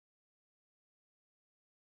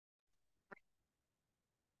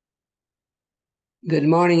Good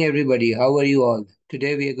morning, everybody. How are you all?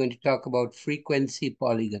 Today we are going to talk about frequency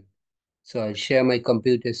polygon. So I'll share my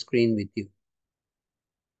computer screen with you.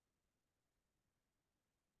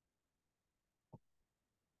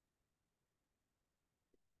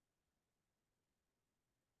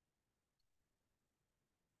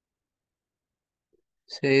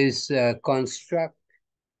 Says construct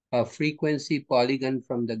a frequency polygon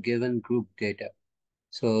from the given group data.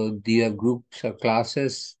 So there are groups or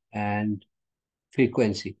classes and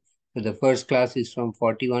frequency. So the first class is from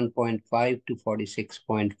 41.5 to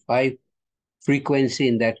 46.5. Frequency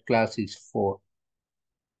in that class is 4.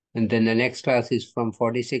 And then the next class is from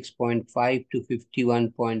 46.5 to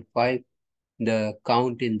 51.5. The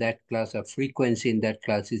count in that class or frequency in that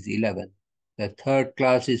class is 11. The third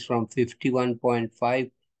class is from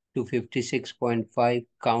 51.5 to 56.5.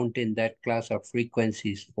 Count in that class or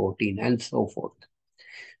frequency is 14, and so forth.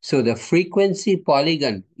 So the frequency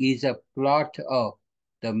polygon is a plot of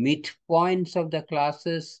the midpoints of the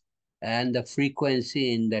classes and the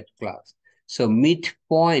frequency in that class. So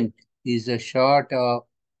midpoint is a short of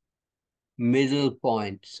middle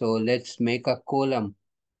point. So let's make a column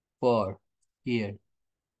for here,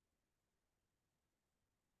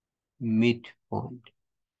 midpoint.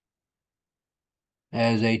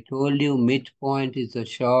 As I told you, midpoint is the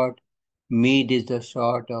short, mid is the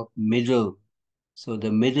short of middle. So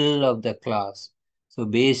the middle of the class. So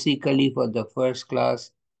basically for the first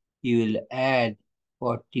class, you will add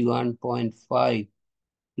 41.5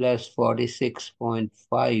 plus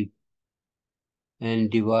 46.5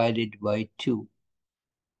 and divide it by 2.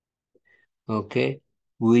 Okay,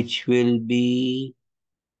 which will be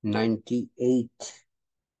 98.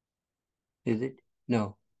 Is it?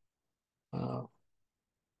 No, uh,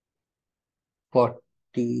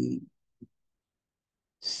 40.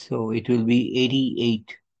 So it will be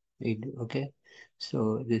 88. Okay.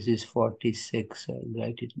 So this is 46. I'll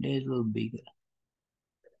write it a little bigger.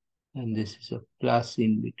 And this is a plus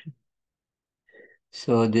in between.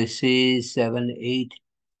 So this is 88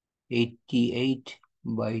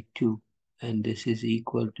 by 2. And this is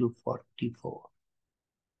equal to 44.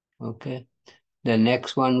 Okay. The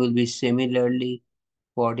next one will be similarly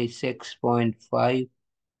 46.5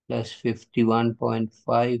 plus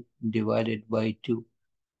 51.5 divided by 2,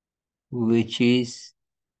 which is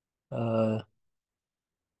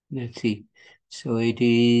let's see. So it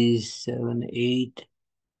is 7, 8.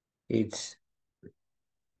 It's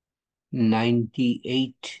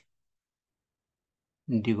 98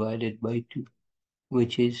 divided by 2,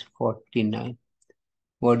 which is 49.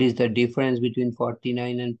 What is the difference between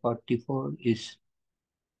 49 and 44? Is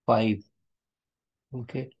 5.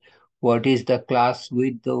 Okay. What is the class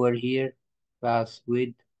width over here? Class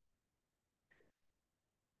width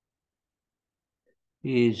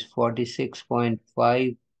is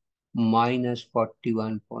 46.5 minus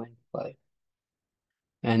 41.5.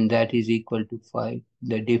 And that is equal to 5.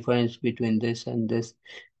 The difference between this and this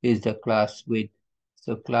is the class width.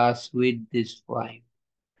 So class width is 5.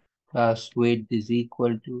 Class width is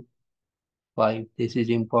equal to 5. This is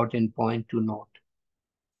important point to note.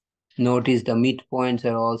 Notice the midpoints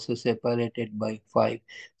are also separated by 5.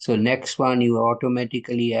 So next one you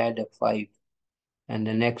automatically add a 5. And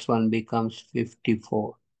the next one becomes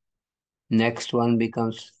 54. Next one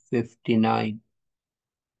becomes 59.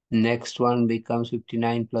 Next one becomes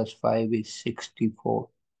 59 plus 5 is 64.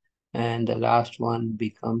 And the last one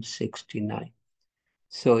becomes 69.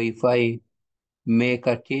 So if I make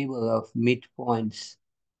a table of midpoints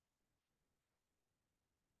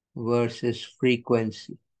versus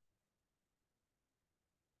frequency,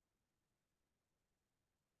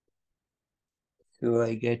 so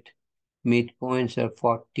I get midpoints are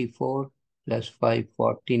 44 plus 5,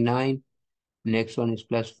 49. Next one is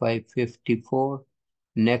plus 5, 54.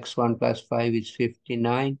 Next one plus 5 is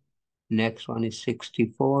 59. Next one is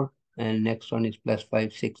 64. And next one is plus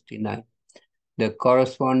 5, 69. The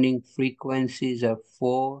corresponding frequencies are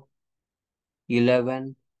 4,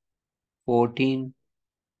 11, 14,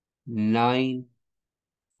 9,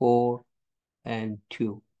 4, and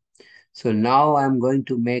 2. So now I'm going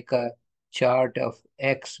to make a chart of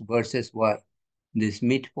X versus Y. These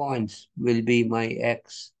midpoints will be my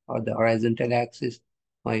X or the horizontal axis.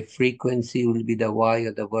 My frequency will be the Y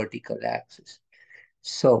or the vertical axis.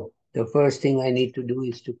 So the first thing I need to do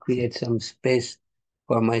is to create some space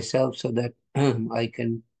for myself so that I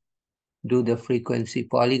can do the frequency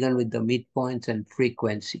polygon with the midpoints and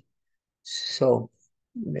frequency. So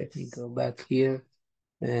let me go back here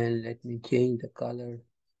and let me change the color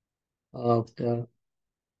of the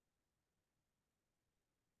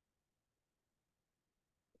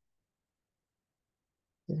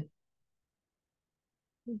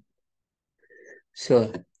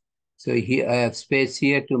So, so here I have space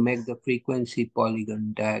here to make the frequency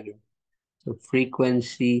polygon diagram. So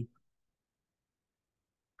frequency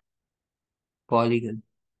polygon.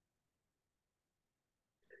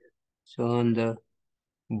 So on the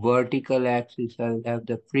vertical axis, I'll have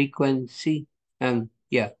the frequency.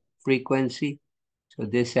 Frequency. So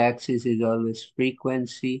this axis is always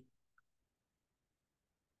frequency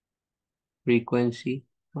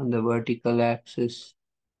on the vertical axis,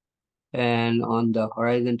 and on the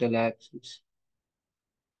horizontal axis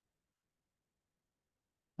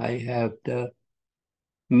I have the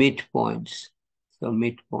midpoints. So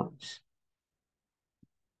midpoints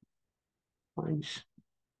points.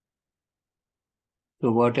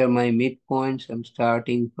 So what are my midpoints? I'm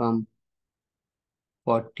starting from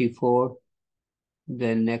 44,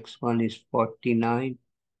 then next one is 49,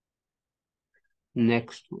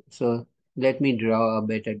 next. So let me draw a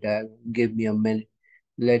better diagram. Give me a minute.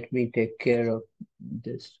 Let me take care of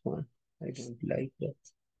this one. I don't like the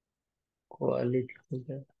quality of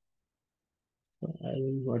that. So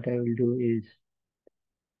what I will do is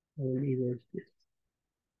I will erase this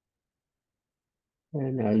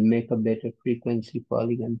and I'll make a better frequency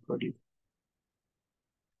polygon for you.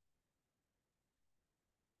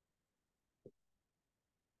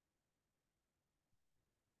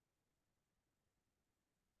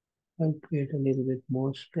 I'll create a little bit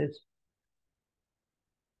more space.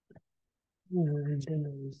 And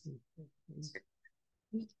then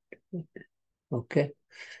okay.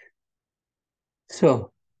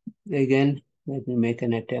 So again, let me make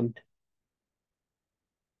an attempt.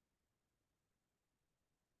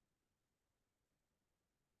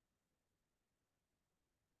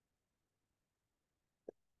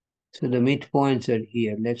 So the midpoints are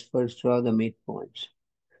here. Let's first draw the midpoints.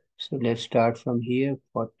 So let's start from here,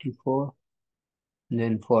 44,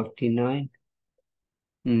 then 49,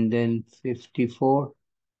 and then 54,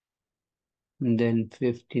 and then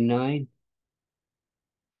 59,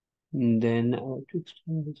 and then I'll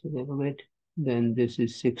extend this a little bit. Then this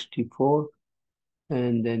is 64,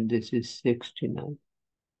 and then this is 69.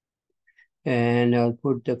 And I'll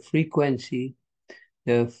put the frequency.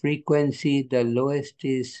 The frequency, the lowest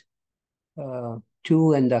is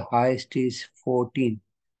 2 and the highest is 14.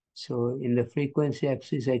 So in the frequency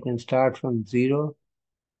axis, I can start from 0,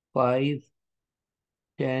 5,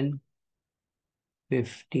 10,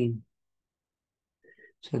 15.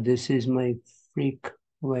 So this is my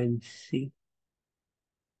frequency,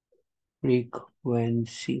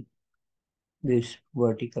 this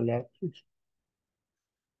vertical axis.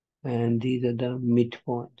 And these are the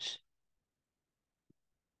midpoints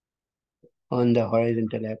on the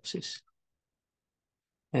horizontal axis.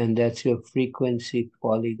 And that's your frequency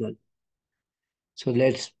polygon. So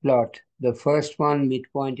let's plot. The first one,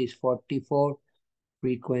 midpoint is 44,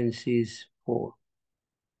 frequency is 4.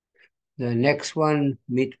 The next one,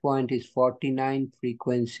 midpoint is 49,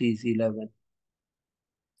 frequency is 11.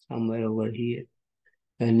 Somewhere over here.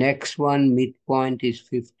 The next one, midpoint is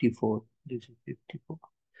 54. This is 54.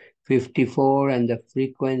 54 and the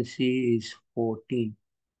frequency is 14.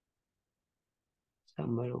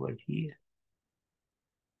 Somewhere over here.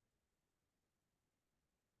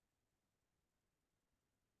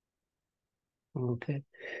 Okay.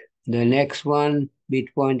 The next one,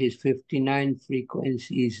 midpoint is 59,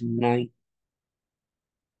 frequency is 9.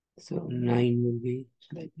 So 9 will be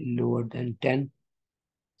slightly lower than 10.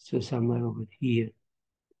 So somewhere over here.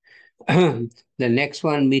 The next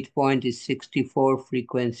one, midpoint is 64,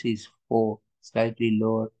 frequency is 4, slightly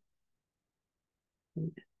lower.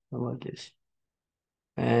 How about this?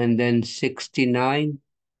 And then 69,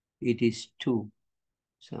 it is 2,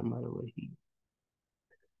 somewhere over here.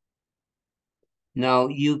 Now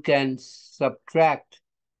you can subtract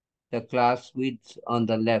the class width on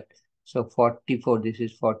the left. So 44, this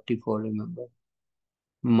is 44, remember.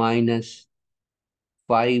 Minus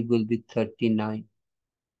 5 will be 39.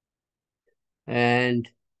 And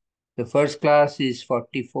the first class is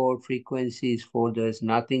 44, frequency is 4, there's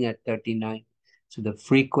nothing at 39. So the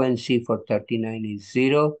frequency for 39 is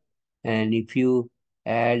 0. And if you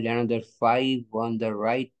add another 5 on the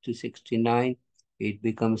right to 69, it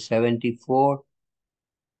becomes 74.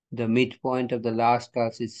 The midpoint of the last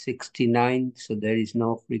class is 69, so there is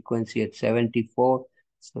no frequency at 74,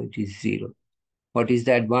 so it is 0. What is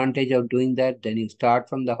the advantage of doing that? Then you start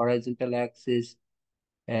from the horizontal axis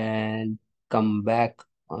and come back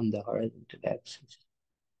on the horizontal axis.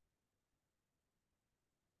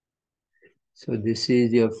 So this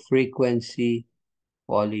is your frequency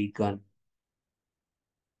polygon.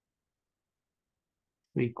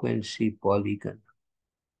 Frequency polygon,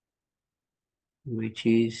 which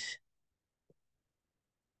is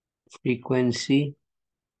Frequency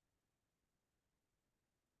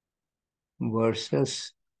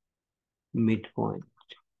versus midpoint.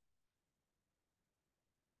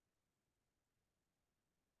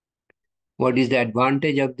 What is the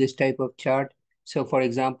advantage of this type of chart? So for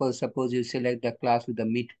example, suppose you select a class with a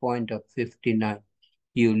midpoint of 59.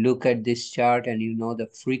 You look at this chart and you know the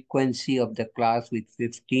frequency of the class with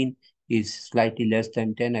 15 is slightly less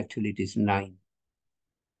than 10. Actually, it is 9.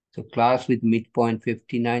 So class with midpoint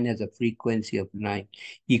 59 has a frequency of 9.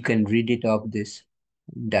 You can read it off this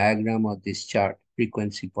diagram of this chart,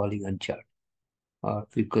 frequency polygon chart or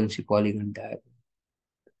frequency polygon diagram.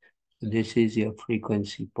 So this is your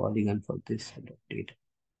frequency polygon for this set of data.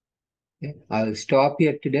 Okay. I'll stop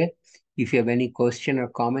here today. If you have any question or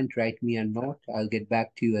comment, write me a note. I'll get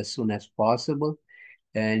back to you as soon as possible.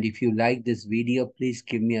 And if you like this video, please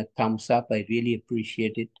give me a thumbs up. I really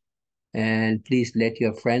appreciate it. And please let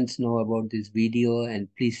your friends know about this video, and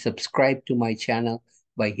please subscribe to my channel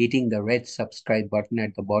by hitting the red subscribe button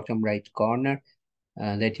at the bottom right corner.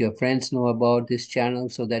 Let your friends know about this channel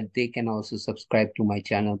so that they can also subscribe to my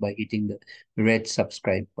channel by hitting the red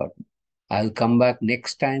subscribe button. I'll come back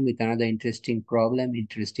next time with another interesting problem,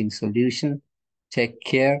 interesting solution. Take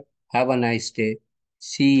care. Have a nice day.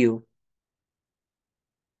 See you.